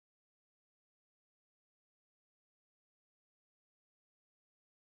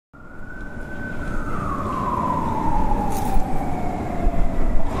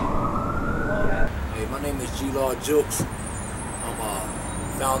all jokes, I'm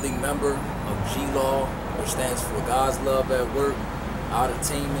a founding member of G-L.A.W, which stands for God's Love at Work,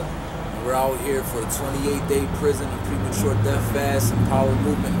 Entertainment. And we're out here for the 28-day prison and premature death fast and power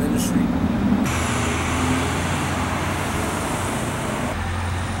movement ministry.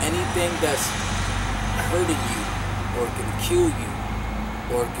 Anything that's hurting you or can kill you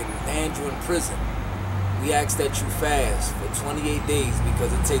or can land you in prison, we ask that you fast for 28 days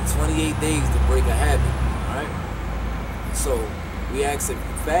because it takes 28 days to break a habit, right? So we ask that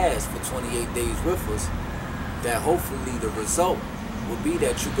you fast for 28 days with us, that hopefully the result will be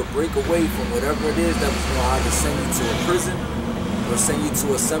that you could break away from whatever it is that was going to either send you to a prison or send you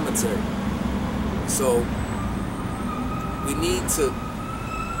to a cemetery. So we need to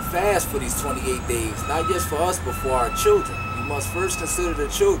fast for these 28 days, not just for us, but for our children. We must first consider the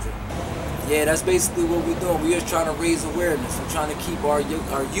children. Yeah, that's basically what we're doing. We're just trying to raise awareness. We're trying to keep our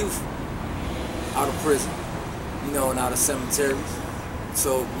youth out of prison, you know, and out of cemeteries.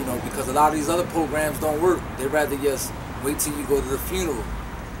 So, you know, because a lot of these other programs don't work. They'd rather just wait till you go to the funeral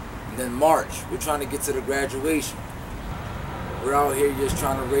and then march. We're trying to get to the graduation. We're out here just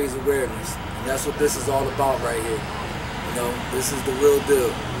trying to raise awareness. And that's what this is all about right here. You know, this is the real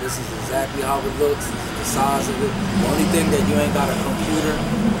deal. This is exactly how it looks. This is the size of it. The only thing that you ain't got a computer,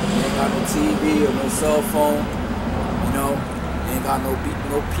 you ain't got no TV or no cell phone, you know, you ain't got no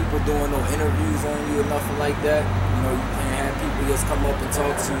people doing no interviews on you or nothing like that. You know, you can't have people just come up and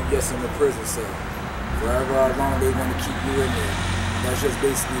talk to you just in the prison cell. Forever how long they want to keep you in there. That's just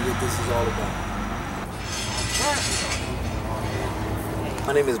basically what this is all about.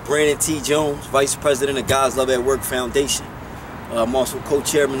 My name is Brandon T. Jones, Vice President of God's Love at Work Foundation. I'm also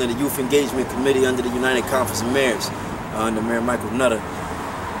co-chairman of the Youth Engagement Committee under the United Conference of Mayors, under Mayor Michael Nutter.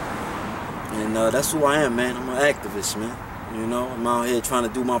 And that's who I am, man. I'm an activist, man. You know, I'm out here trying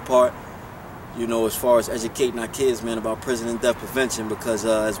to do my part, you know, as far as educating our kids, man, about prison and death prevention, because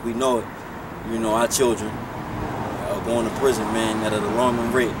as we know it, you know, our children are going to prison, man, at an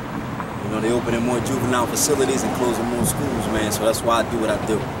alarming rate. You know, they opening more juvenile facilities and closing more schools, man, so that's why I do what I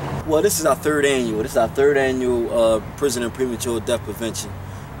do. Well, this is our third annual. This is our third annual prison and premature death prevention.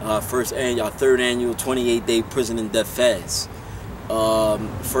 Our third annual 28-day prison and death fast.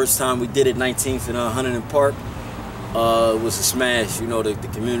 First time we did it, 19th and 100 Park. It was a smash. You know, the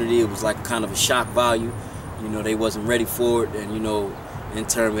community, it was like kind of a shock value. You know, they wasn't ready for it, and you know, in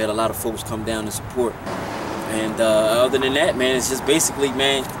turn, we had a lot of folks come down to support. And other than that, man, it's just basically,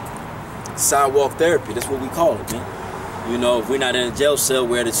 man, sidewalk therapy. That's what we call it, man. You know, if we're not in a jail cell,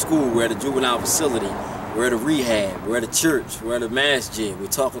 we're at a school, we're at a juvenile facility, we're at a rehab, we're at a church, we're at a masjid. We're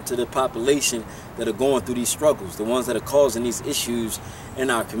talking to the population that are going through these struggles, the ones that are causing these issues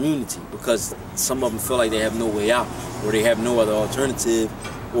in our community, because some of them feel like they have no way out, or they have no other alternative,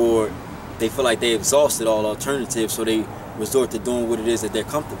 or they feel like they exhausted all alternatives, so they resort to doing what it is that they're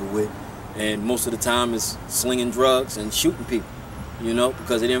comfortable with. And most of the time it's slinging drugs and shooting people, you know,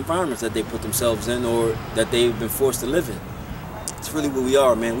 because of the environments that they put themselves in or that they've been forced to live in. It's really what we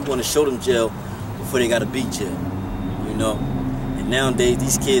are, man. We want to show them jail before they got to be jail, you know. And nowadays,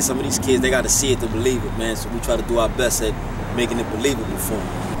 these kids, some of these kids, they got to see it to believe it, man. So we try to do our best at making it believable for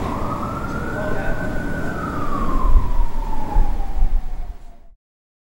them.